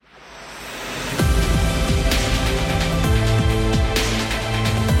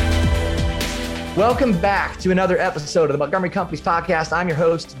Welcome back to another episode of the Montgomery Companies Podcast. I'm your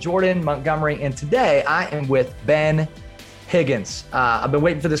host, Jordan Montgomery, and today I am with Ben Higgins. I've been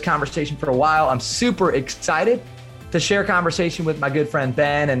waiting for this conversation for a while. I'm super excited to share a conversation with my good friend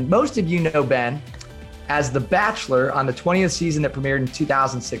Ben, and most of you know Ben as The Bachelor on the 20th season that premiered in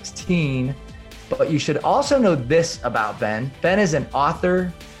 2016, but you should also know this about Ben. Ben is an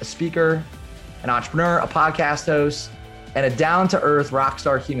author, a speaker, an entrepreneur, a podcast host, and a down-to-earth rock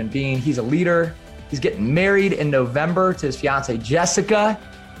star human being. He's a leader. He's getting married in November to his fiance, Jessica.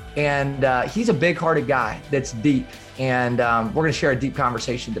 And he's a big-hearted guy that's deep. And we're going to share a deep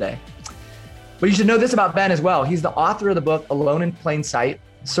conversation today. But you should know this about Ben as well. He's the author of the book, Alone in Plain Sight,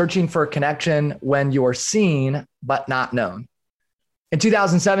 Searching for a Connection When You're Seen But Not Known. In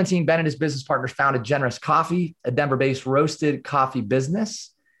 2017, Ben and his business partners founded Generous Coffee, a Denver-based roasted coffee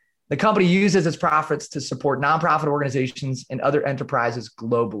business. The company uses its profits to support nonprofit organizations and other enterprises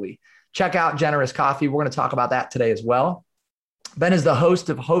globally. Check out Generous Coffee. We're going to talk about that today as well. Ben is the host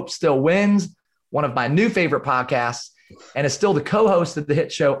of Hope Still Wins, one of my new favorite podcasts, and is still the co-host of the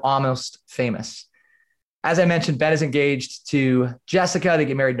hit show Almost Famous. As I mentioned, Ben is engaged to Jessica. They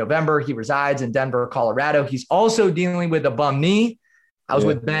get married in November. He resides in Denver, Colorado. He's also dealing with a bum knee. I was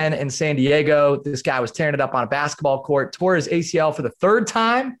with Ben in San Diego. This guy was tearing it up on a basketball court, tore his ACL for the third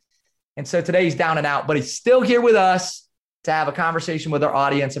time. And so today he's down and out, but he's still here with us to have a conversation with our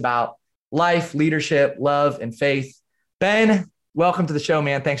audience about life, leadership, love, and faith. Ben, welcome to the show,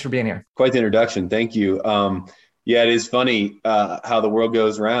 man. Thanks for being here. Quite the introduction. Thank you. Yeah, it is funny how the world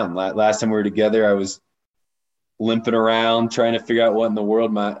goes around. Last time we were together, I was limping around trying to figure out what in the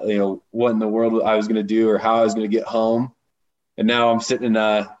world I was going to do or how I was going to get home. And now I'm sitting in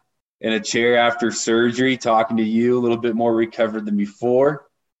a chair after surgery talking to you, a little bit more recovered than before.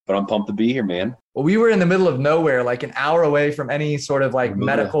 But I'm pumped to be here, man. Well, we were in the middle of nowhere, like an hour away from any sort of like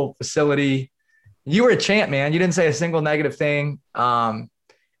medical facility. You were a champ, man. You didn't say a single negative thing. And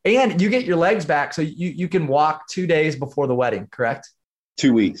you get your legs back. So you can walk 2 days before the wedding, correct?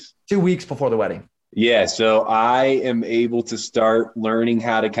 2 weeks. 2 weeks before the wedding. Yeah. So I am able to start learning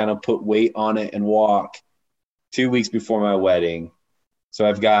how to kind of put weight on it and walk 2 weeks before my wedding. So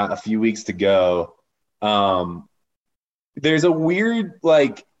I've got a few weeks to go. There's a weird,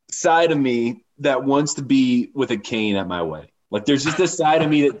 side of me that wants to be with a cane at my wedding. Like there's just a side of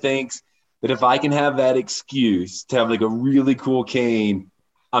me that thinks that if I can have that excuse to have like a really cool cane,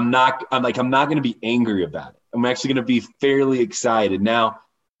 I'm not going to be angry about it. I'm actually going to be fairly excited. Now,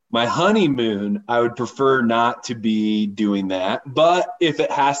 my honeymoon, I would prefer not to be doing that, but if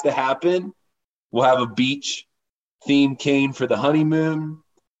it has to happen, we'll have a beach themed cane for the honeymoon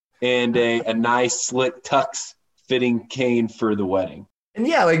and a nice slick tux fitting cane for the wedding. And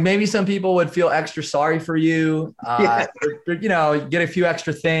yeah, like maybe some people would feel extra sorry for you, get a few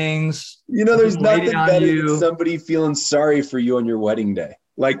extra things. There's nothing better than somebody feeling sorry for you on your wedding day.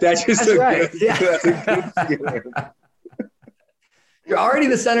 Like that's right. That's a good feeling. You're already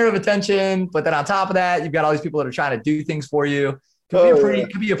the center of attention, but then on top of that, you've got all these people that are trying to do things for you.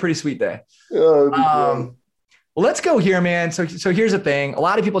 Could be a pretty sweet day. Well, let's go here, man. So here's the thing. A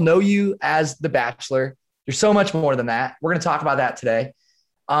lot of people know you as The Bachelor. You're so much more than that. We're going to talk about that today.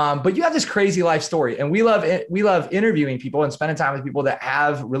 But you have this crazy life story, and we love interviewing people and spending time with people that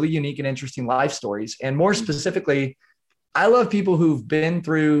have really unique and interesting life stories. And more specifically, I love people who've been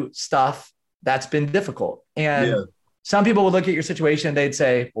through stuff that's been difficult. And some people would look at your situation and they'd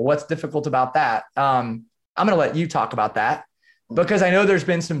say, well, what's difficult about that? I'm going to let you talk about that because I know there's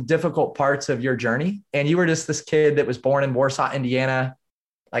been some difficult parts of your journey. And you were just this kid that was born in Warsaw, Indiana,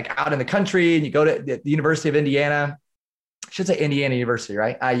 like out in the country, and you go to the University of Indiana. I should say Indiana University,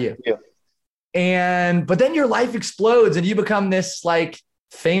 right? IU. Yeah. But then your life explodes and you become this like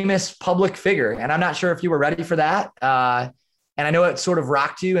famous public figure. And I'm not sure if you were ready for that. And I know it sort of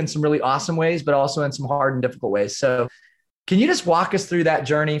rocked you in some really awesome ways, but also in some hard and difficult ways. So can you just walk us through that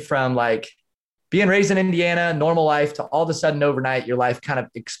journey from like being raised in Indiana, normal life, to all of a sudden overnight, your life kind of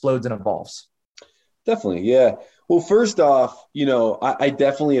explodes and evolves? Definitely. Yeah. Well, first off, I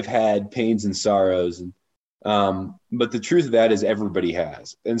definitely have had pains and sorrows, but the truth of that is everybody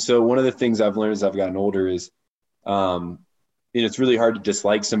has. And so one of the things I've learned as I've gotten older is, it's really hard to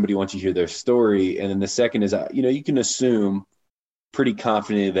dislike somebody once you hear their story. And then the second is, you can assume pretty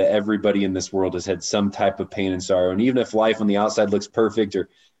confidently that everybody in this world has had some type of pain and sorrow. And even if life on the outside looks perfect, or,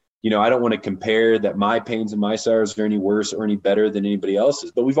 I don't want to compare that my pains and my sorrows are any worse or any better than anybody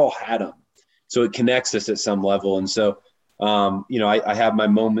else's, but we've all had them. So it connects us at some level. And so, I have my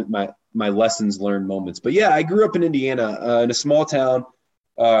moment, my lessons learned moments. But yeah, I grew up in Indiana, in a small town.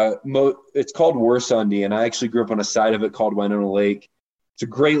 It's called Warsaw, Indiana. I actually grew up on a side of it called Winona Lake. It's a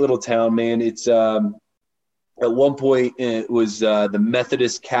great little town, man. It's at one point it was the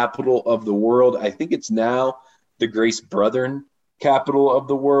Methodist capital of the world. I think it's now the Grace Brethren capital of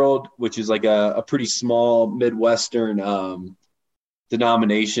the world, which is like a pretty small Midwestern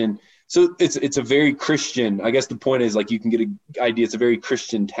denomination. So it's a very Christian. I guess the point is, like, you can get an idea. It's a very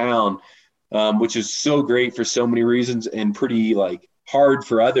Christian town, which is so great for so many reasons and pretty like hard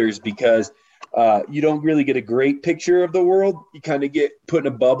for others because you don't really get a great picture of the world. You kind of get put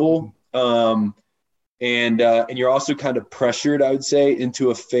in a bubble. And you're also kind of pressured, I would say,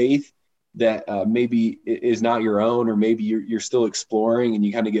 into a faith that maybe is not your own, or maybe you're still exploring, and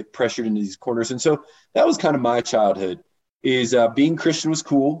you kind of get pressured into these corners. And so that was kind of my childhood. Is being Christian was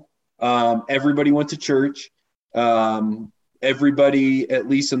cool. Everybody went to church. Everybody, at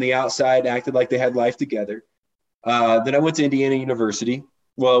least on the outside, acted like they had life together. Then I went to Indiana University.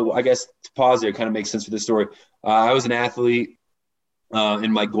 Well, I guess to pause there, it kind of makes sense for this story. I was an athlete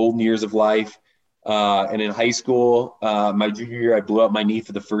in my golden years of life. And in high school, my junior year, I blew up my knee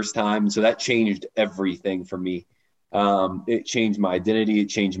for the first time. And so that changed everything for me. It changed my identity. It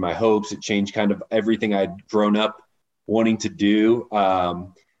changed my hopes. It changed kind of everything I'd grown up wanting to do.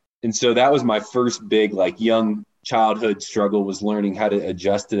 And so that was my first big, like, young childhood struggle, was learning how to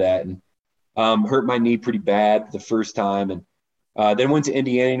adjust to that, and hurt my knee pretty bad the first time. And then went to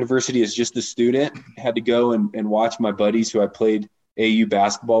Indiana University as just a student. Had to go and watch my buddies who I played AU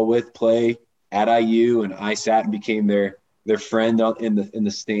basketball with play at IU, and I sat and became their friend in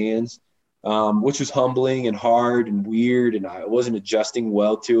the stands, which was humbling and hard and weird, and I wasn't adjusting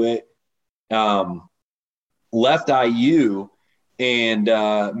well to it. Left IU and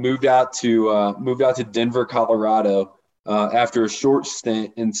moved out to Denver, Colorado. After a short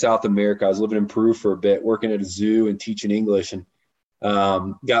stint in South America, I was living in Peru for a bit, working at a zoo and teaching English, and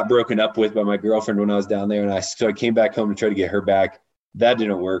got broken up with by my girlfriend when I was down there. And so I came back home to try to get her back. That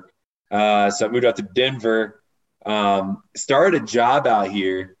didn't work. So I moved out to Denver, started a job out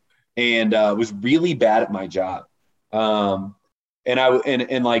here, and was really bad at my job. And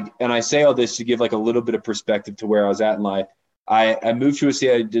I say all this to give like a little bit of perspective to where I was at in life. I moved to a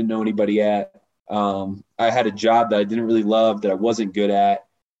city I didn't know anybody at. I had a job that I didn't really love, that I wasn't good at.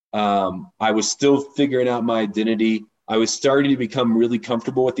 I was still figuring out my identity. I was starting to become really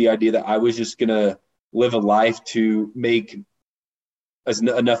comfortable with the idea that I was just going to live a life to make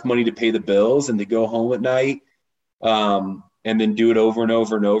enough money to pay the bills and to go home at night, and then do it over and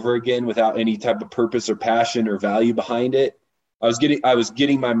over and over again without any type of purpose or passion or value behind it. I was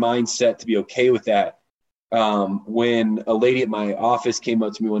getting my mindset to be okay with that. When a lady at my office came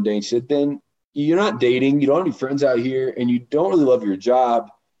up to me one day and she said, "Ben, you're not dating, you don't have any friends out here, and you don't really love your job.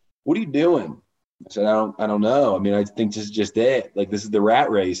 What are you doing?" I said, I don't know. I mean, I think this is just it. Like, this is the rat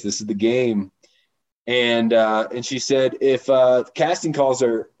race. This is the game. And she said, if casting calls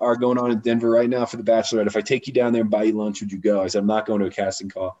are going on in Denver right now for The Bachelorette, if I take you down there and buy you lunch, would you go? I said, I'm not going to a casting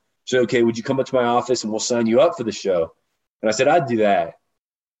call. She said, okay, would you come up to my office and we'll sign you up for the show? And I said, I'd do that.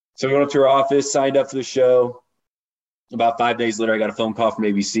 So we went up to her office, signed up for the show. About 5 days later, I got a phone call from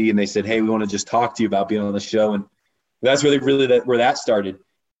ABC, and they said, hey, we want to just talk to you about being on the show. And that's really where that started.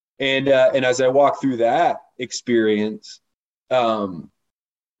 And as I walked through that experience,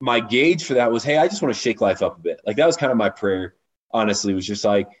 my gauge for that was, hey, I just want to shake life up a bit. Like, that was kind of my prayer, honestly, was just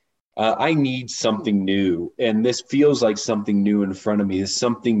like, I need something new. And this feels like something new in front of me. It's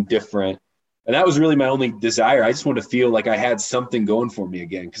something different. And that was really my only desire. I just wanted to feel like I had something going for me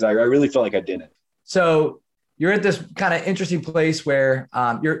again, because I really felt like I didn't. So you're at this kind of interesting place where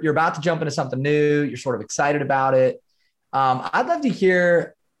you're about to jump into something new. You're sort of excited about it. I'd love to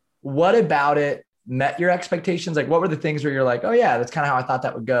hear, what about it met your expectations? Like, what were the things where you're like, oh yeah, that's kind of how I thought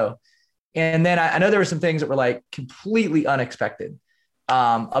that would go? And then I know there were some things that were like completely unexpected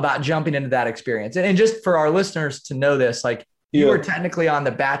about jumping into that experience. And just for our listeners to know this, like, you were technically on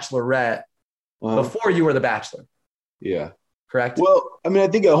The Bachelorette before you were The Bachelor. Yeah. Correct? Well, I mean, I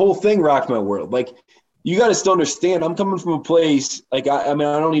think the whole thing rocked my world. Like, you got to still understand, I'm coming from a place, like, I mean,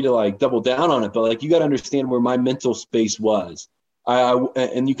 I don't need to like double down on it, but like, you got to understand where my mental space was.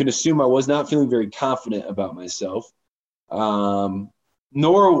 And you can assume I was not feeling very confident about myself,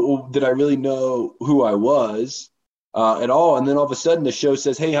 nor did I really know who I was at all. And then all of a sudden the show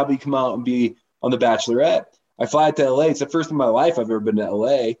says, hey, how about you come out and be on The Bachelorette? I fly out to LA. It's the first time in my life I've ever been to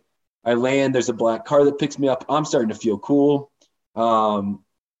LA. I land, there's a black car that picks me up. I'm starting to feel cool.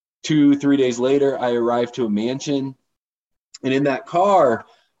 2-3 days later, I arrive to a mansion. And in that car,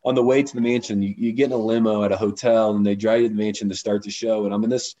 on the way to the mansion, you get in a limo at a hotel, and they drive you to the mansion to start the show. And I'm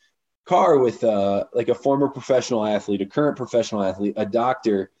in this car with like a former professional athlete, a current professional athlete, a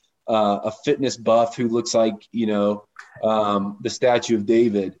doctor, a fitness buff who looks like, the statue of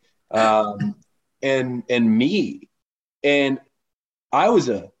David, and me. And I was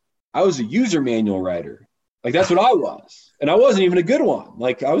a user manual writer. Like, that's what I was. And I wasn't even a good one.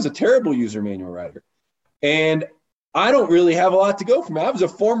 Like, I was a terrible user manual writer. And I don't really have a lot to go from. I was a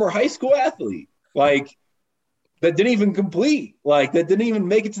former high school athlete, like, that didn't even complete, like, that didn't even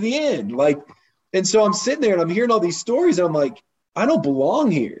make it to the end. Like, and so I'm sitting there and I'm hearing all these stories and I'm like, I don't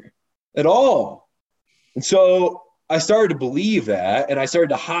belong here at all. And so I started to believe that, and I started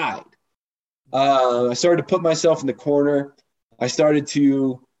to hide. I started to put myself in the corner. I started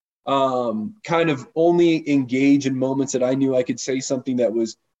to kind of only engage in moments that I knew I could say something that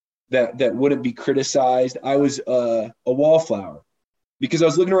was that wouldn't be criticized. I was a wallflower because I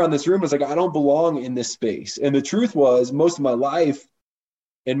was looking around this room. I was like, I don't belong in this space. And the truth was, most of my life,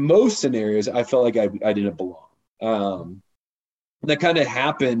 in most scenarios, I felt like I didn't belong. That kind of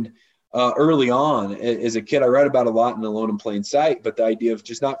happened early on as a kid. I read about a lot in Alone in Plain Sight, but the idea of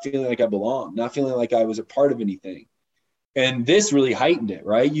just not feeling like I belonged, not feeling like I was a part of anything. And this really heightened it,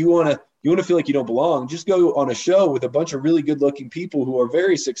 right? You want to feel like you don't belong, just go on a show with a bunch of really good looking people who are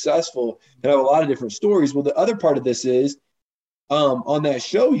very successful and have a lot of different stories. Well, the other part of this is on that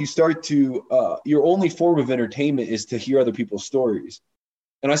show, you start to, your only form of entertainment is to hear other people's stories.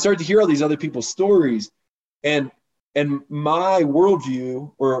 And I started to hear all these other people's stories, and my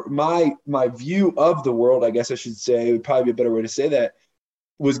worldview, or my view of the world, I guess I should say, would probably be a better way to say that,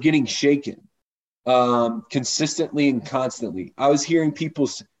 was getting shaken consistently and constantly. I was hearing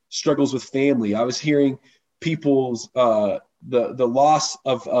people's struggles with family. I was hearing people's the loss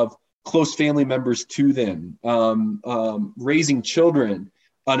of close family members to them, raising children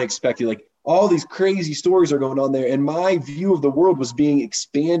unexpectedly. Like, all these crazy stories are going on there, and my view of the world was being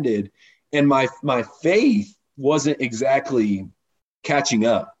expanded, and my faith wasn't exactly catching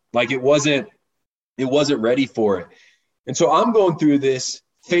up. Like, it wasn't ready for it. And so I'm going through this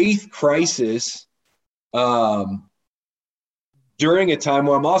faith crisis during a time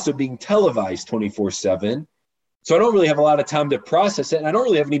where I'm also being televised 24/7. So I don't really have a lot of time to process it, and I don't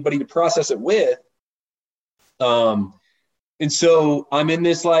really have anybody to process it with. And so I'm in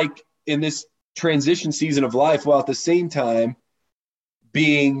this transition season of life, while at the same time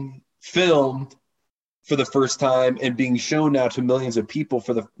being filmed for the first time and being shown now to millions of people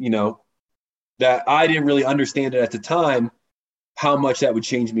that I didn't really understand it at the time, how much that would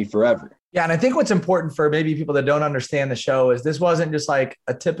change me forever. Yeah. And I think what's important for maybe people that don't understand the show is this wasn't just like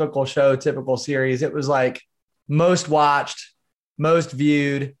a typical show, typical series. It was like most watched, most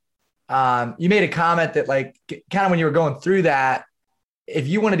viewed. You made a comment that, like, kind of when you were going through that, if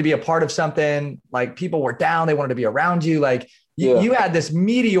you wanted to be a part of something, like, people were down, they wanted to be around you. Like, you had this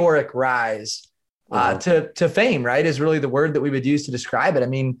meteoric rise to fame, right? Is really the word that we would use to describe it. I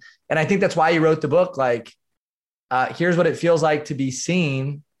mean, and I think that's why you wrote the book. Like, here's what it feels like to be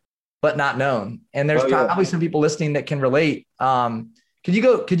seen, but not known. And there's probably some people listening that can relate. Could you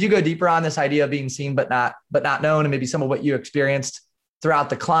go deeper on this idea of being seen, but not known, and maybe some of what you experienced throughout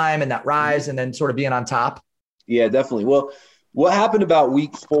the climb and that rise, and then sort of being on top? Yeah, definitely. Well, what happened about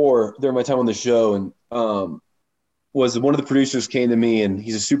week 4 during my time on the show, and was one of the producers came to me, and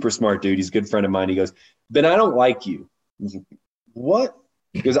he's a super smart dude. He's a good friend of mine. He goes, "Ben, I don't like you." I was like, "What?"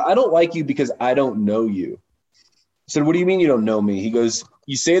 He goes, "I don't like you because I don't know you." I said, "What do you mean you don't know me?" He goes,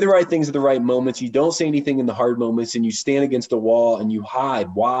 "You say the right things at the right moments. You don't say anything in the hard moments, and you stand against a wall and you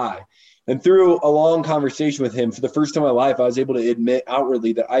hide. Why?" And through a long conversation with him, for the first time in my life, I was able to admit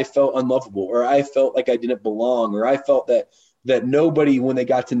outwardly that I felt unlovable, or I felt like I didn't belong, or I felt that nobody, when they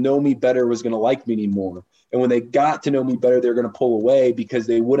got to know me better, was going to like me anymore. And when they got to know me better, they're going to pull away because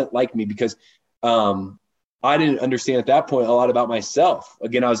they wouldn't like me, because I didn't understand at that point a lot about myself.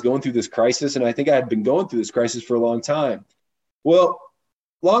 Again, I was going through this crisis, and I think I had been going through this crisis for a long time. Well,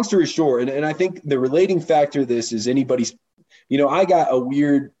 long story short, and I think the relating factor of this is anybody's, I got a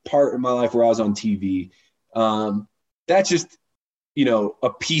weird part in my life where I was on TV. That's just, a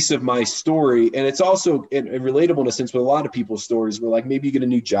piece of my story. And it's also relatable in a sense with a lot of people's stories where, like, maybe you get a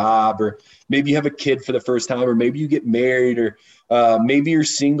new job, or maybe you have a kid for the first time, or maybe you get married, or maybe you're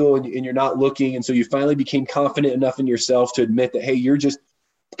single and you're not looking. And so you finally became confident enough in yourself to admit that, hey, you're just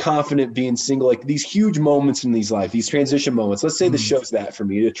confident being single. Like, these huge moments in these life, these transition moments. Let's say the show's that for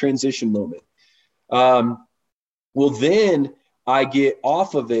me, a transition moment. Well, then I get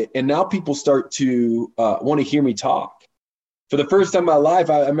off of it, and now people start to want to hear me talk. For the first time in my life,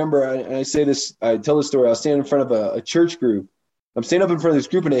 I remember, and I say this, I tell this story, I was standing in front of a church group. I'm standing up in front of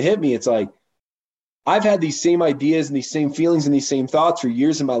this group, and it hit me. It's like, I've had these same ideas and these same feelings and these same thoughts for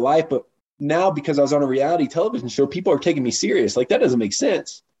years in my life, but now, because I was on a reality television show, people are taking me serious. Like, that doesn't make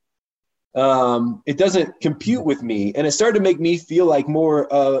sense. It doesn't compute with me. And it started to make me feel like more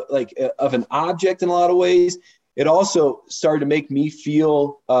of an object in a lot of ways. It also started to make me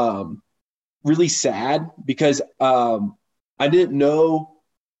feel really sad because I didn't know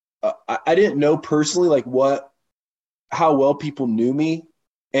personally like how well people knew me.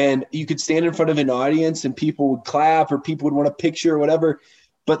 And you could stand in front of an audience and people would clap or people would want a picture or whatever.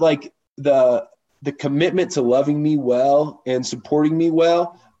 But like the commitment to loving me well and supporting me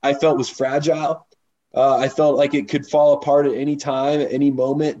well, I felt was fragile. I felt like it could fall apart at any time, at any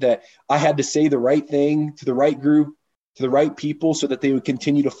moment, that I had to say the right thing to the right group, to the right people so that they would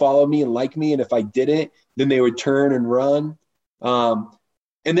continue to follow me and like me. And if I didn't, then they would turn and run. And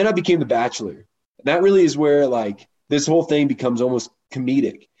then I became The Bachelor. That really is where like this whole thing becomes almost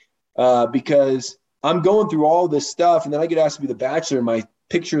comedic because I'm going through all this stuff and then I get asked to be The Bachelor and my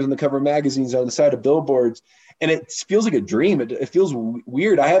pictures on the cover of magazines on the side of billboards. And it feels like a dream. It feels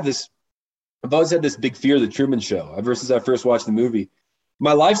weird. I've always had this big fear of the Truman Show ever since I first watched the movie.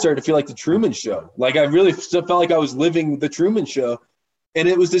 My life started to feel like the Truman Show. Like I really felt like I was living the Truman Show. And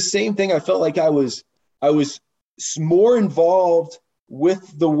it was the same thing. I felt like I was more involved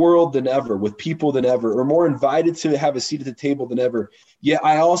with the world than ever, with people than ever, or more invited to have a seat at the table than ever. Yet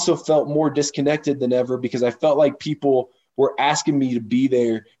I also felt more disconnected than ever because I felt like people were asking me to be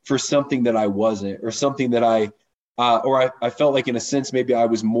there for something that I wasn't, or something that I felt like in a sense, maybe I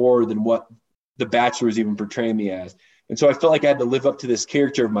was more than what The Bachelor was even portraying me as. And so I felt like I had to live up to this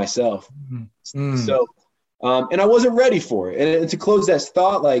character of myself. Mm-hmm. So, and I wasn't ready for it. And to close that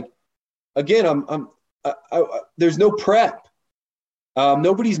thought, like, again, there's no prep.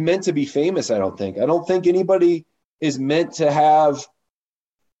 Nobody's meant to be famous. I don't think anybody is meant to have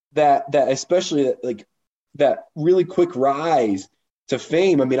that especially like that really quick rise to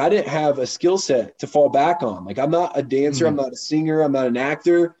fame. I mean, I didn't have a skill set to fall back on. Like, I'm not a dancer. Mm-hmm. I'm not a singer. I'm not an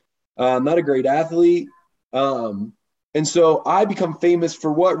actor. I'm not a great athlete. And so I become famous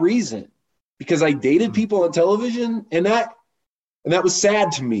for what reason? Because I dated people on television, and that was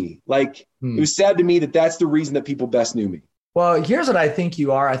sad to me. Like, it was sad to me that that's the reason that people best knew me. Well, here's what I think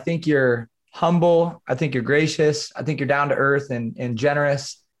you are. I think you're humble. I think you're gracious. I think you're down to earth and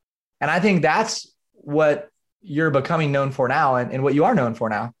generous. And I think that's what you're becoming known for now and what you are known for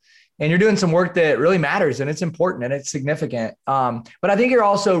now. And you're doing some work that really matters and it's important and it's significant. But I think you're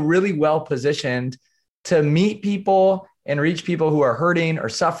also really well positioned to meet people and reach people who are hurting or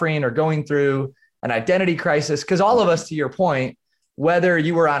suffering or going through an identity crisis. Because all of us, to your point, whether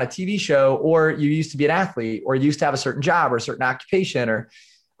you were on a TV show or you used to be an athlete or you used to have a certain job or a certain occupation, or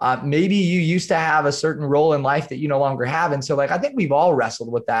maybe you used to have a certain role in life that you no longer have. And so like, I think we've all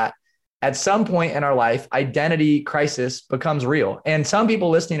wrestled with that. At some point in our life, identity crisis becomes real. And some people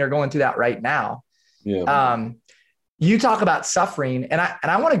listening are going through that right now. Yeah. You talk about suffering, and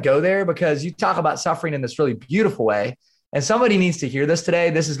I want to go there because you talk about suffering in this really beautiful way. And somebody needs to hear this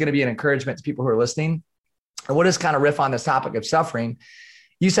today. This is going to be an encouragement to people who are listening. And we'll just kind of riff on this topic of suffering.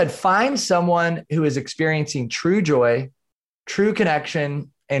 You said, find someone who is experiencing true joy, true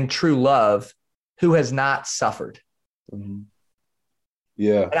connection, and true love who has not suffered. Mm-hmm.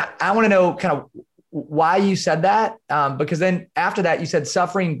 Yeah. And I want to know kind of why you said that, because then after that, you said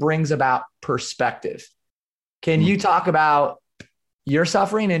suffering brings about perspective. Can you talk about your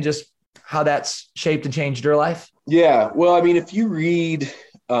suffering and just how that's shaped and changed your life? Yeah. Well, I mean, if you read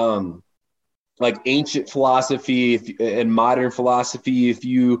like ancient philosophy and modern philosophy, if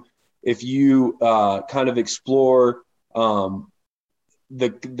you kind of explore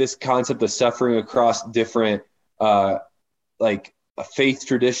this concept of suffering across different like faith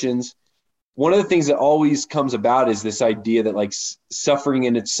traditions, one of the things that always comes about is this idea that like suffering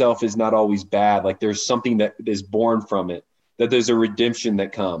in itself is not always bad. Like there's something that is born from it, that there's a redemption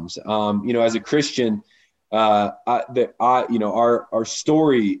that comes. As a Christian, our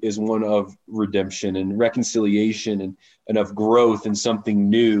story is one of redemption and reconciliation and of growth and something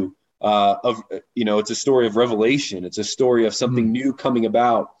new. It's a story of revelation. It's a story of something new coming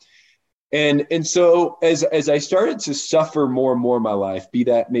about. And so as I started to suffer more and more in my life, be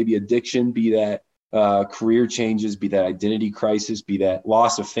that maybe addiction, be that career changes, be that identity crisis, be that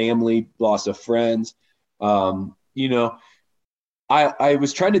loss of family, loss of friends, I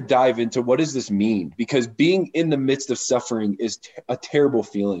was trying to dive into what does this mean? Because being in the midst of suffering is a terrible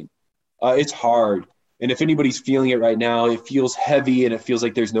feeling. It's hard. And if anybody's feeling it right now, it feels heavy and it feels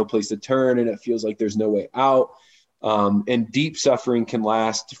like there's no place to turn and it feels like there's no way out. And deep suffering can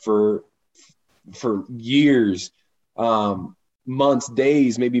last for years, months,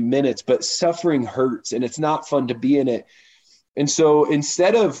 days, maybe minutes, but suffering hurts and it's not fun to be in it. And so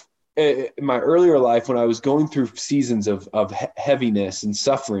instead of in my earlier life, when I was going through seasons of heaviness and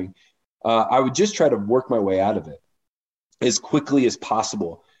suffering, I would just try to work my way out of it as quickly as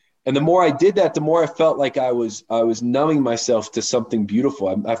possible. And the more I did that, the more I felt like I was numbing myself to something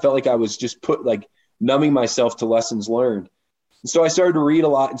beautiful. I felt like I was just numbing myself to lessons learned. And so I started to read a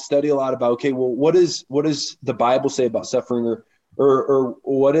lot and study a lot about, okay, well, what does the Bible say about suffering, or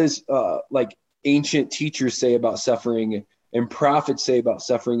what does like ancient teachers say about suffering and prophets say about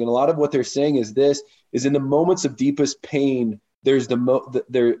suffering? And a lot of what they're saying is in the moments of deepest pain, there is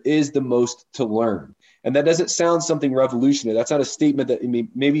the most to learn. And that doesn't sound something revolutionary. That's not a statement that, I mean,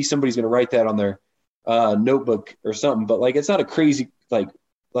 maybe somebody's going to write that on their notebook or something, but like, it's not a crazy, like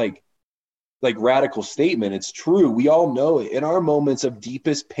radical statement. It's true. We all know it. In our moments of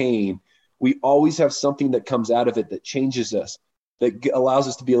deepest pain, we always have something that comes out of it that changes us, that allows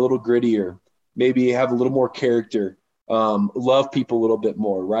us to be a little grittier, maybe have a little more character, love people a little bit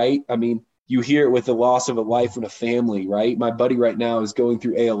more, right? I mean, you hear it with the loss of a life and a family, right? My buddy right now is going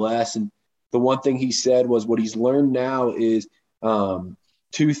through ALS, and the one thing he said was what he's learned now is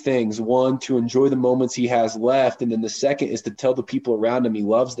two things. One, to enjoy the moments he has left. And then the second is to tell the people around him he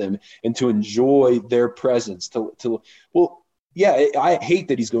loves them and to enjoy their presence. I hate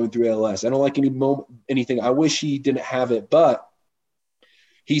that he's going through ALS. I don't like anything. I wish he didn't have it, but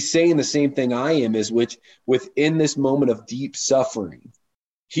he's saying the same thing I am, is which within this moment of deep suffering,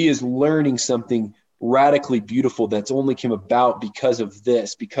 he is learning something radically beautiful that's only came about because of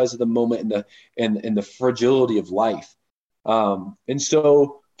the moment and the fragility of life. And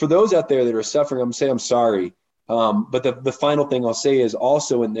so for those out there that are suffering, I'm saying I'm sorry. But the final thing I'll say is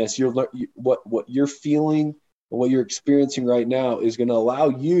also in this, what you're feeling and what you're experiencing right now is going to allow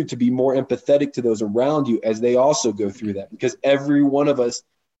you to be more empathetic to those around you as they also go through that, because every one of us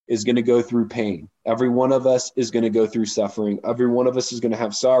is going to go through pain. Every one of us is going to go through suffering. Every one of us is going to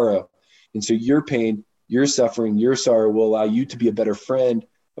have sorrow. And so your pain, your suffering, your sorrow will allow you to be a better friend,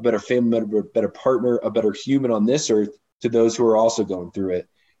 a better family member, a better partner, a better human on this earth to those who are also going through it.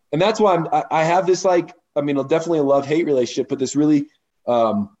 And that's why I have this definitely a love-hate relationship, but this really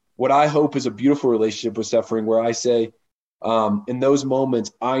what I hope is a beautiful relationship with suffering, where I say, in those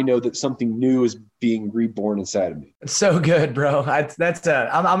moments, I know that something new is being reborn inside of me. It's so good, bro. I'm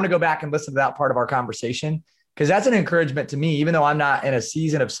going to go back and listen to that part of our conversation, because that's an encouragement to me. Even though I'm not in a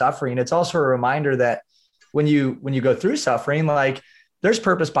season of suffering, it's also a reminder that when you go through suffering, like, there's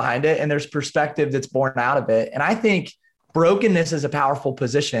purpose behind it and there's perspective that's born out of it. And I think brokenness is a powerful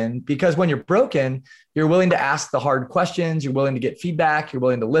position, because when you're broken, you're willing to ask the hard questions. You're willing to get feedback. You're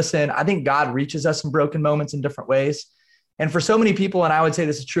willing to listen. I think God reaches us in broken moments in different ways. And for so many people, and I would say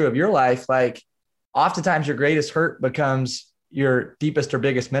this is true of your life, like, oftentimes your greatest hurt becomes your deepest or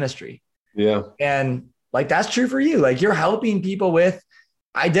biggest ministry. Yeah. And like, that's true for you. Like, you're helping people with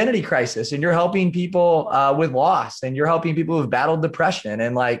identity crisis, and you're helping people with loss, and you're helping people who've battled depression.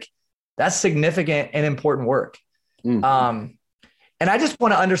 And like, that's significant and important work. Mm-hmm. And I just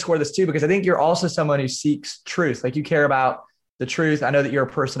want to underscore this too, because I think you're also someone who seeks truth. Like, you care about the truth. I know that you're a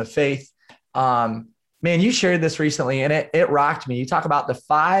person of faith. Man, you shared this recently and it rocked me. You talk about the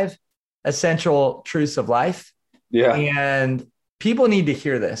 5 essential truths of life. Yeah. And people need to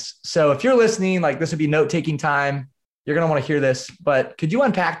hear this. So if you're listening, like, this would be note-taking time. You're going to want to hear this, but could you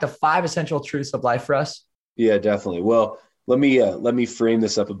unpack the 5 essential truths of life for us? Yeah, definitely. Well, let me frame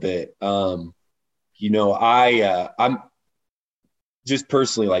this up a bit. I'm just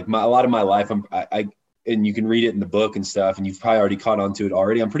personally, like, a lot of my life, and you can read it in the book and stuff, and you've probably already caught on to it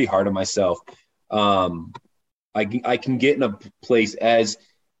already. I'm pretty hard on myself. I can get in a place as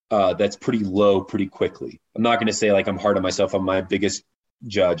that's pretty low pretty quickly. I'm not going to say like I'm hard on myself. I'm my biggest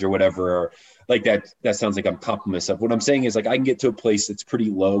judge or whatever, or like that sounds like I'm complimenting myself. What I'm saying is, like, I can get to a place that's pretty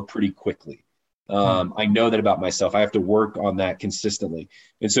low pretty quickly. I know that about myself. I have to work on that consistently.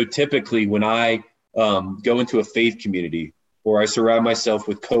 And so typically when I go into a faith community, or I surround myself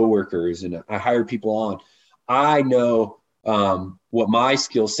with coworkers and I hire people on, I know what my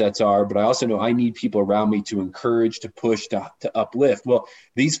skill sets are, but I also know I need people around me to encourage, to push, to uplift. Well,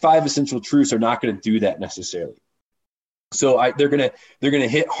 these 5 essential truths are not going to do that necessarily. So they're going to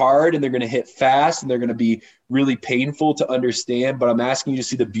hit hard, and they're going to hit fast, and they're going to be really painful to understand, but I'm asking you to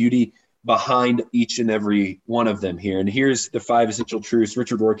see the beauty behind each and every one of them here. And here's the 5 essential truths.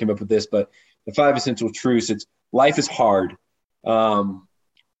 Richard Rohr came up with this, but the 5 essential truths, it's life is hard.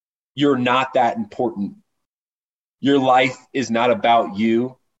 You're not that important. Your life is not about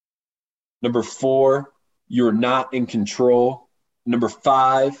you. Number 4, you're not in control. Number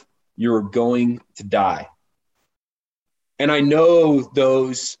 5, you're going to die. And I know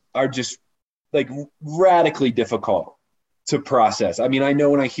those are just like radically difficult to process. I mean, I know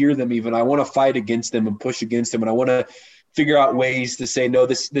when I hear them, even I want to fight against them and push against them. And I want to figure out ways to say, no,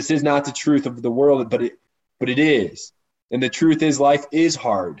 this is not the truth of the world, but it is. And the truth is life is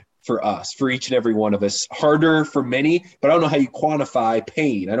hard for us, for each and every one of us. Harder for many, but I don't know how you quantify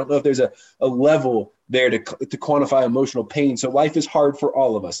pain. I don't know if there's a level there to quantify emotional pain. So life is hard for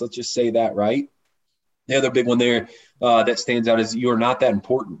all of us. Let's just say that, right? The other big one there that stands out is you're not that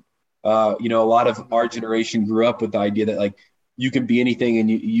important. A lot of our generation grew up with the idea that like you can be anything and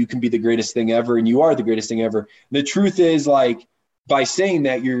you can be the greatest thing ever, and you are the greatest thing ever. The truth is, like, by saying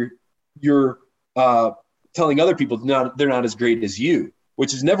that, you're telling other people they're not as great as you,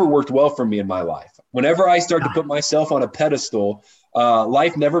 which has never worked well for me in my life. Whenever I start to put myself on a pedestal,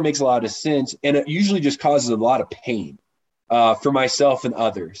 life never makes a lot of sense, and it usually just causes a lot of pain for myself and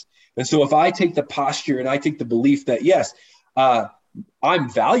others. And so if I take the posture and I take the belief that, yes,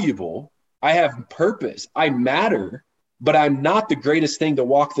 I'm valuable, I have purpose, I matter, but I'm not the greatest thing to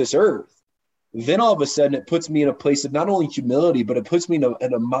walk this earth, then all of a sudden it puts me in a place of not only humility, but it puts me in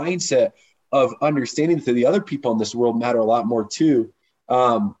a mindset of understanding that the other people in this world matter a lot more too.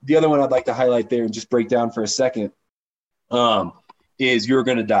 The other one I'd like to highlight there and just break down for a second is You're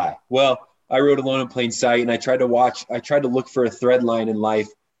Gonna Die. Well, I wrote Alone in Plain Sight, and I tried to look for a thread line in life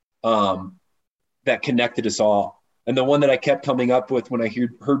that connected us all. And the one that I kept coming up with when I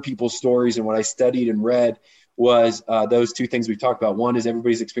heard people's stories and when I studied and read was those two things we talked about. One is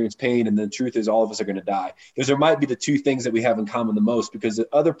everybody's experienced pain, and the truth is all of us are going to die. Those might be the two things that we have in common the most, because the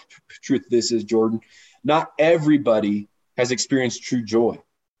other truth of this is, Jordan, not everybody has experienced true joy.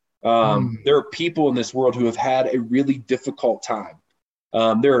 There are people in this world who have had a really difficult time.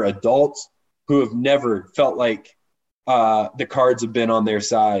 There are adults who have never felt like the cards have been on their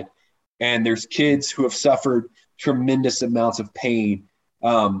side. And there's kids who have suffered tremendous amounts of pain.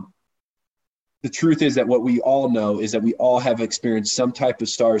 The truth is that what we all know is that we all have experienced some type of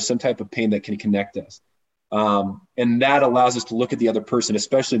sorrow, some type of pain that can connect us. And that allows us to look at the other person,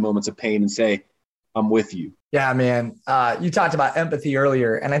 especially moments of pain, and say, I'm with you. Yeah, man. You talked about empathy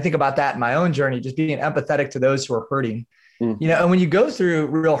earlier, and I think about that in my own journey, just being empathetic to those who are hurting. And when you go through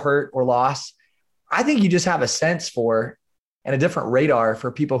real hurt or loss, I think you just have a sense for and a different radar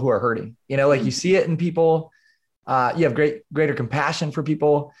for people who are hurting. Like you see it in people. You have greater compassion for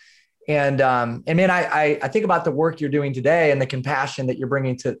people. And man, I think about the work you're doing today and the compassion that you're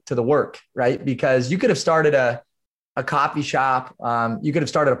bringing to the work, right? Because you could have started a coffee shop. You could have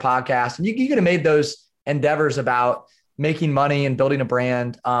started a podcast, and you could have made those endeavors about making money and building a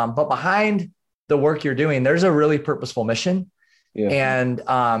brand. But behind the work you're doing, there's a really purposeful mission. Yeah. And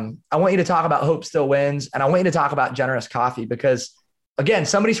I want you to talk about Hope Still Wins. And I want you to talk about Generous Coffee, because again,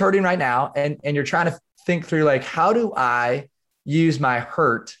 somebody's hurting right now, and you're trying to think through, like, how do I use my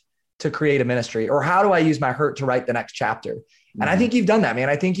hurt to create a ministry, or how do I use my hurt to write the next chapter? And I think you've done that, man.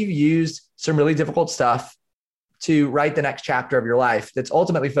 I think you've used some really difficult stuff to write the next chapter of your life that's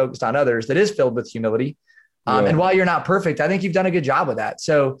ultimately focused on others, that is filled with humility. And while you're not perfect, I think you've done a good job with that.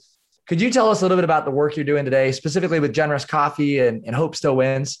 So could you tell us a little bit about the work you're doing today, specifically with Generous Coffee and Hope Still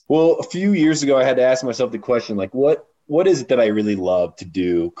Wins? Well, a few years ago, I had to ask myself the question, like, what is it that I really love to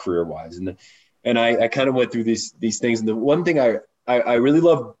do career-wise? And I kind of went through these things. And the one thing I really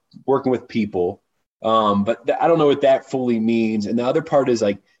love working with people, but I don't know what that fully means. And the other part is,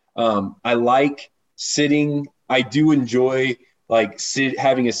 like, I like sitting. I do enjoy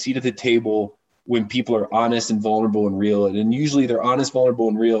having a seat at the table when people are honest and vulnerable and real. And usually they're honest, vulnerable,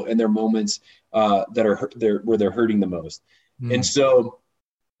 and real in their moments that are where they're hurting the most. And so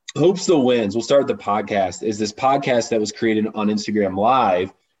Hope Still Wins, we'll start with the podcast, is this podcast that was created on Instagram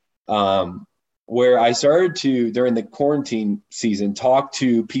Live, where I started to, during the quarantine season, talk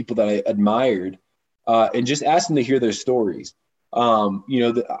to people that I admired and just ask them to hear their stories.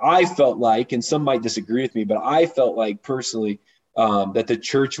 I felt like, and some might disagree with me, but I felt like personally that the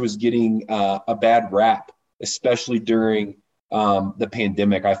church was getting a bad rap, especially during the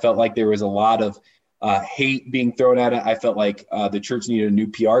pandemic. I felt like there was a lot of hate being thrown at it. I felt like the church needed a new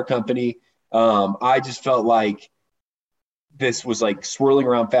PR company. I just felt like this was like swirling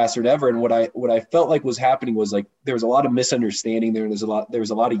around faster than ever. And what I felt like was happening was, like, there was a lot of misunderstanding there. And there was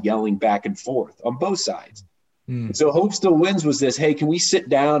a lot of yelling back and forth on both sides. And so Hope Still Wins was this, hey, can we sit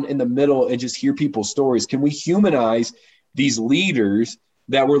down in the middle and just hear people's stories? Can we humanize these leaders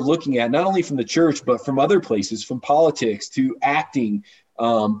that we're looking at, not only from the church, but from other places, from politics to acting,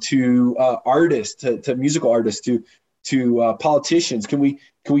 to artists, to musical artists, to politicians? Can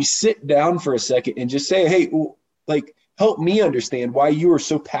we sit down for a second and just say, hey, like, help me understand why you are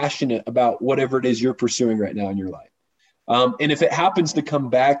so passionate about whatever it is you're pursuing right now in your life. And if it happens to come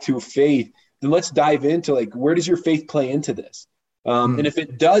back to faith, then let's dive into, like, where does your faith play into this? And if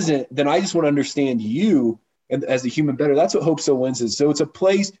it doesn't, then I just want to understand you and as a human better. That's what Hope Still Wins is. So it's a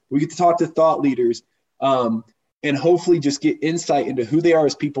place where we get to talk to thought leaders and hopefully just get insight into who they are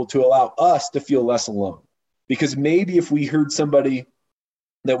as people to allow us to feel less alone. Because maybe if we heard somebody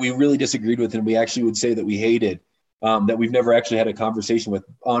that we really disagreed with and we actually would say that we hated, that we've never actually had a conversation with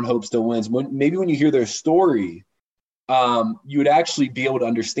on Hope Still Wins, maybe when you hear their story, you would actually be able to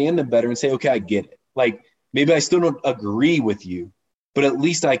understand them better and say, okay, I get it. Like, maybe I still don't agree with you, but at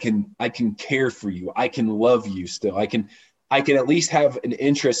least I can care for you. I can love you still. I can at least have an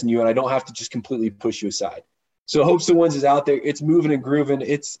interest in you, and I don't have to just completely push you aside. So Hope Still Wins is out there. It's moving and grooving.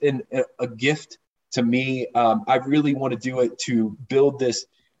 It's a gift to me. I really want to do it to build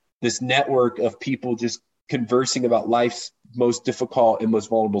this network of people just conversing about life's most difficult and most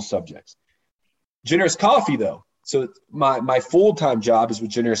vulnerable subjects. Generous Coffee, though. So my full-time job is with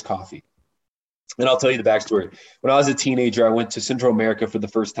Generous Coffee. And I'll tell you the backstory. When I was a teenager, I went to Central America for the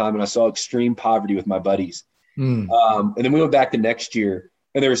first time, and I saw extreme poverty with my buddies. And then we went back the next year,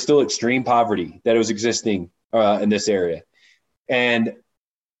 and there was still extreme poverty that was existing in this area. And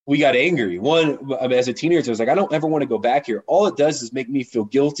we got angry. As a teenager, I was like, I don't ever want to go back here. All it does is make me feel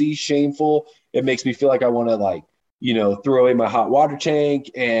guilty, shameful. It makes me feel like I want to throw away my hot water tank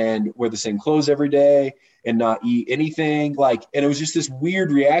and wear the same clothes every day and not eat anything. And it was just this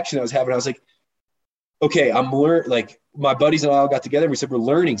weird reaction I was having. I was like, okay, I'm learning. Like, my buddies and I all got together and we said, we're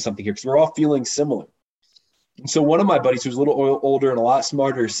learning something here because we're all feeling similar. And so one of my buddies, who's a little older and a lot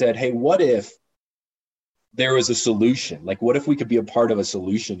smarter, said, hey, what if there was a solution? Like, what if we could be a part of a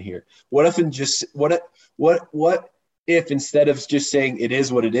solution here? What if instead of just saying it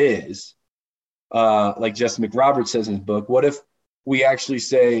is what it is, like Justin McRoberts says in his book, what if we actually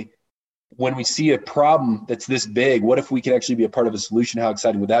say, when we see a problem that's this big, what if we can actually be a part of a solution? How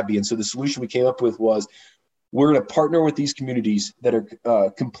exciting would that be? And so the solution we came up with was, we're going to partner with these communities that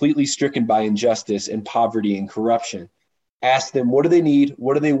are completely stricken by injustice and poverty and corruption. Ask them, what do they need?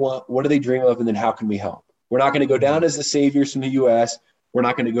 What do they want? What do they dream of? And then how can we help? We're not going to go down as the saviors from the U.S. We're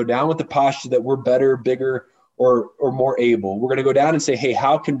not going to go down with the posture that we're better, bigger, or more able. We're going to go down and say, hey,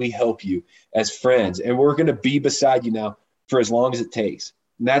 how can we help you as friends? And we're going to be beside you now for as long as it takes.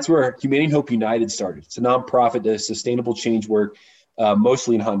 And that's where Humane and Hope United started. It's a nonprofit that does sustainable change work,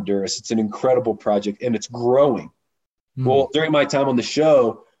 mostly in Honduras. It's an incredible project, and it's growing. Well, during my time on the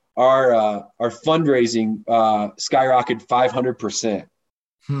show, our fundraising skyrocketed 500%.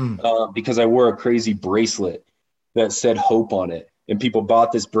 Because I wore a crazy bracelet that said hope on it, and people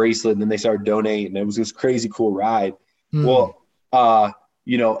bought this bracelet and then they started donating, and it was this crazy cool ride. Well,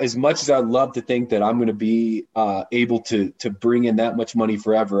 as much as I'd love to think that I'm going to be able to bring in that much money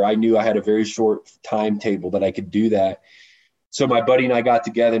forever, I knew I had a very short timetable that I could do that. So my buddy and I got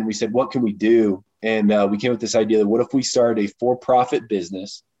together and we said, what can we do? And we came up with this idea that what if we started a for-profit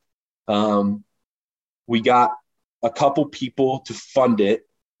business? We got a couple people to fund it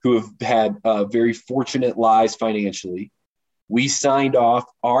who have had very fortunate lives financially. We signed off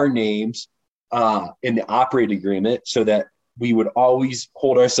our names in the operating agreement so that we would always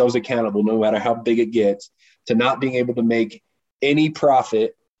hold ourselves accountable, no matter how big it gets, to not being able to make any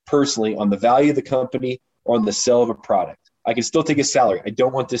profit personally on the value of the company or on the sale of a product. I can still take a salary. I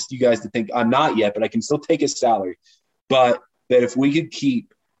don't want you guys to think I'm not yet, but I can still take a salary. But that if we could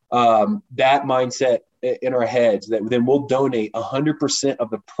keep that mindset in our heads, that then we'll donate 100% of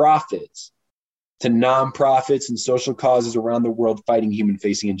the profits to nonprofits and social causes around the world fighting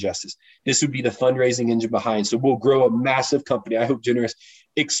human-facing injustice. This would be the fundraising engine behind. So we'll grow a massive company. I hope Generous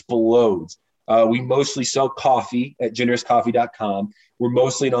explodes. We mostly sell coffee at generouscoffee.com. We're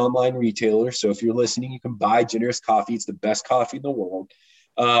mostly an online retailer. So if you're listening, you can buy Generous Coffee. It's the best coffee in the world.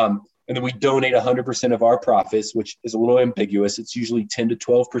 And then we donate 100% of our profits, which is a little ambiguous. It's usually 10 to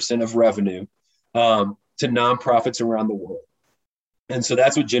 12% of revenue to nonprofits around the world. And so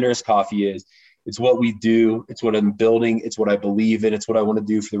that's what Generous Coffee is. It's what we do. It's what I'm building. It's what I believe in. It's what I want to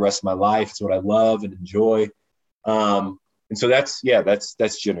do for the rest of my life. It's what I love and enjoy. And so that's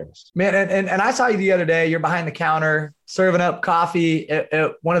Generous. Man, and I saw you the other day. You're behind the counter serving up coffee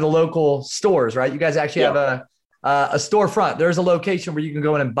at one of the local stores, right? You guys actually have a storefront. There's a location where you can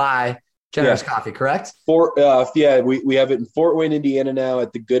go in and buy Generous Coffee, correct? We have it in Fort Wayne, Indiana now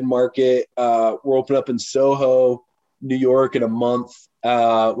at the Good Market. We're opening up in Soho, New York in a month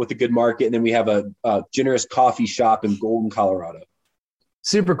with the Good Market. And then we have a Generous Coffee shop in Golden, Colorado.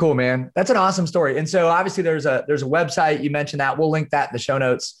 Super cool, man. That's an awesome story. And so obviously there's a website. You mentioned that. We'll link that in the show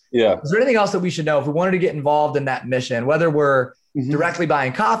notes. Yeah. Is there anything else that we should know if we wanted to get involved in that mission, whether we're directly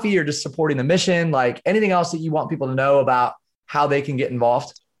buying coffee or just supporting the mission, like anything else that you want people to know about how they can get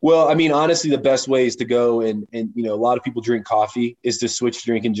involved? Well, I mean, honestly, the a way is to go and a lot of people drink coffee is to switch to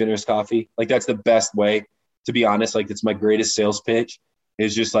drinking Generous Coffee. Like that's the best way. to be honest, like it's my greatest sales pitch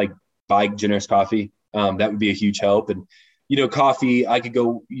is just like buy Generous Coffee. That would be a huge help. And, coffee, I could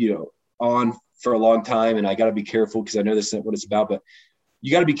go, on for a long time, and I got to be careful because I know this isn't what it's about, but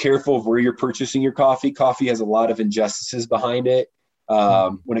you got to be careful of where you're purchasing your coffee. Coffee has a lot of injustices behind it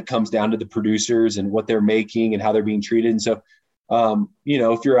when it comes down to the producers and what they're making and how they're being treated. And so,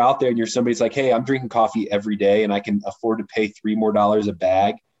 if you're out there and you're somebody's like, hey, I'm drinking coffee every day and I can afford to pay $3 more a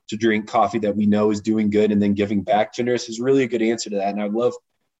bag to drink coffee that we know is doing good and then giving back, Generous is really a good answer to that. And I'd love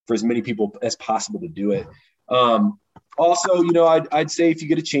for as many people as possible to do it. Also, I'd say if you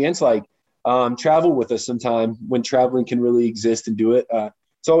get a chance, like travel with us sometime when traveling can really exist and do it.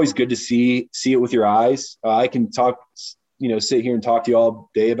 It's always good to see it with your eyes. I can talk, sit here and talk to you all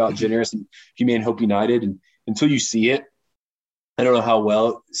day about Generous and Humane Hope United. And until you see it, I don't know how well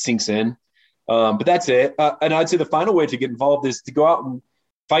it sinks in. But that's it. And I'd say the final way to get involved is to go out and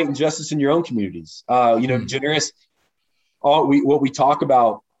fight injustice in your own communities. Generous, what we talk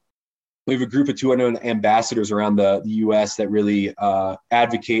about, we have a group of 200 ambassadors around the U.S. that really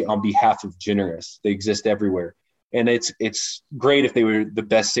advocate on behalf of Generous. They exist everywhere. And it's great if they were the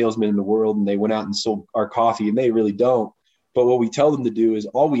best salesmen in the world and they went out and sold our coffee, and they really don't. But what we tell them to do is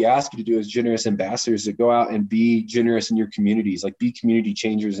all we ask you to do as Generous ambassadors to go out and be generous in your communities, like be community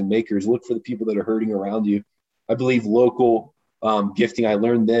changers and makers. Look for the people that are hurting around you. I believe local gifting. I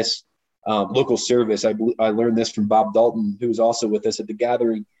learned this, local service. I learned this from Bob Dalton, who was also with us at the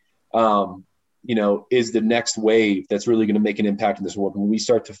gathering. Is the next wave that's really going to make an impact in this world. When we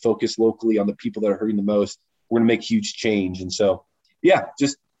start to focus locally on the people that are hurting the most, we're going to make huge change. And so,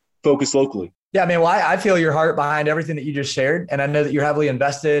 just focus locally. Yeah, man. Well, I feel your heart behind everything that you just shared. And I know that you're heavily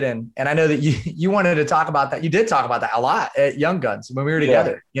invested. And I know that you wanted to talk about that. You did talk about that a lot at Young Guns when we were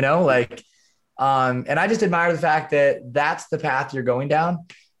together, and I just admire the fact that that's the path you're going down.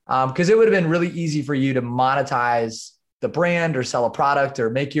 Because it would have been really easy for you to monetize the brand or sell a product or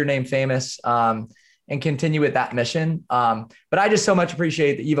make your name famous and continue with that mission. But I just so much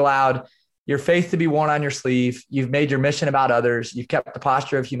appreciate that you've allowed your faith to be worn on your sleeve. You've made your mission about others. You've kept the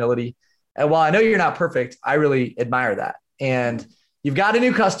posture of humility. And while I know you're not perfect, I really admire that. And you've got a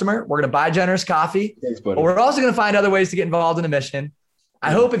new customer. We're going to buy Generous Coffee. Thanks, buddy. But we're also going to find other ways to get involved in the mission.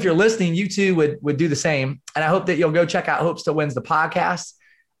 I hope if you're listening, you too would do the same. And I hope that you'll go check out Hope Still Wins the podcast.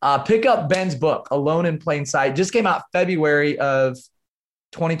 Pick up Ben's book, Alone in Plain Sight. Just came out February of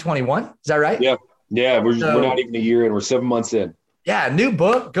 2021. Is that right? Yeah. We're not even a year in. We're 7 months in. Yeah. New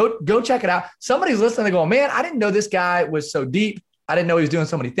book. Go check it out. Somebody's listening. They go, man, I didn't know this guy was so deep. I didn't know he was doing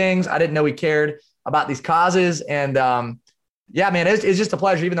so many things. I didn't know he cared about these causes. And man, it's just a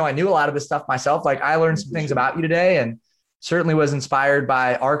pleasure. Even though I knew a lot of this stuff myself, like I learned some things about you today and certainly was inspired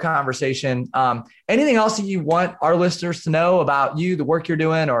by our conversation. Anything else that you want our listeners to know about you, the work you're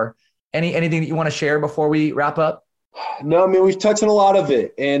doing, or anything that you want to share before we wrap up? No, I mean, we've touched on a lot of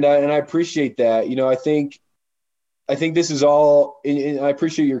it, and I appreciate that. I think this is all, and I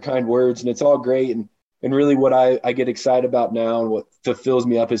appreciate your kind words, and it's all great. And really what I get excited about now and what fulfills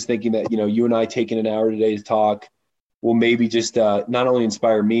me up is thinking that, you and I taking an hour today to talk will maybe just not only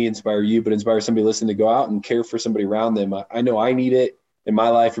inspire me, inspire you, but inspire somebody listening to go out and care for somebody around them. I know I need it in my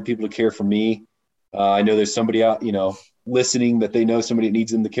life for people to care for me. I know there's somebody out, listening that they know somebody that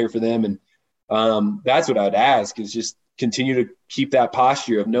needs them to care for them. And that's what I'd ask is just continue to keep that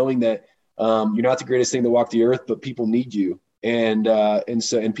posture of knowing that you're not the greatest thing to walk the earth, but people need you. And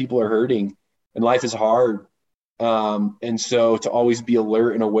people are hurting and life is hard. And so to always be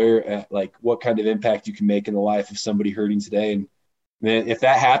alert and aware at like what kind of impact you can make in the life of somebody hurting today. And man, if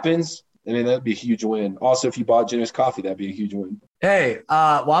that happens, that'd be a huge win. Also, if you bought Generous Coffee, that'd be a huge win. Hey,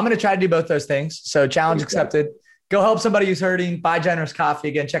 well, I'm going to try to do both those things. So challenge accepted. Go help somebody who's hurting, buy Generous Coffee.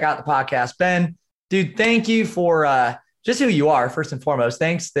 Again, check out the podcast. Ben, dude, thank you for just who you are, first and foremost.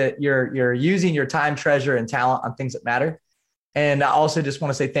 Thanks that you're using your time, treasure, and talent on things that matter. And I also just want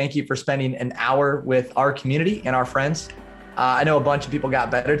to say thank you for spending an hour with our community and our friends. I know a bunch of people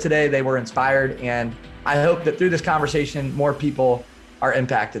got better today. They were inspired. And I hope that through this conversation, more people are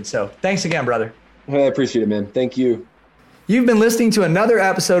impacted. So thanks again, brother. I appreciate it, man. Thank you. You've been listening to another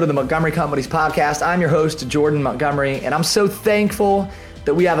episode of the Montgomery Companies podcast. I'm your host, Jordan Montgomery, and I'm so thankful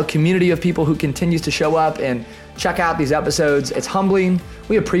that we have a community of people who continues to show up and check out these episodes. It's humbling.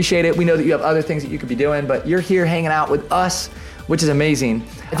 We appreciate it. We know that you have other things that you could be doing, but you're here hanging out with us, which is amazing.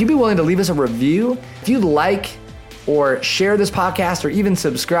 If you'd be willing to leave us a review, if you'd like or share this podcast or even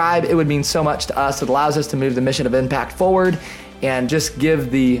subscribe, it would mean so much to us. It allows us to move the mission of impact forward and just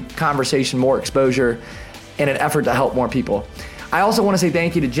give the conversation more exposure in an effort to help more people. I also want to say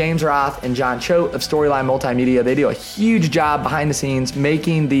thank you to James Roth and John Choate of Storyline Multimedia. They do a huge job behind the scenes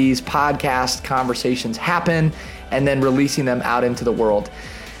making these podcast conversations happen and then releasing them out into the world.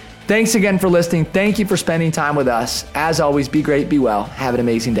 Thanks again for listening. Thank you for spending time with us. As always, be great, be well. Have an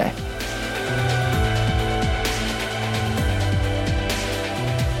amazing day.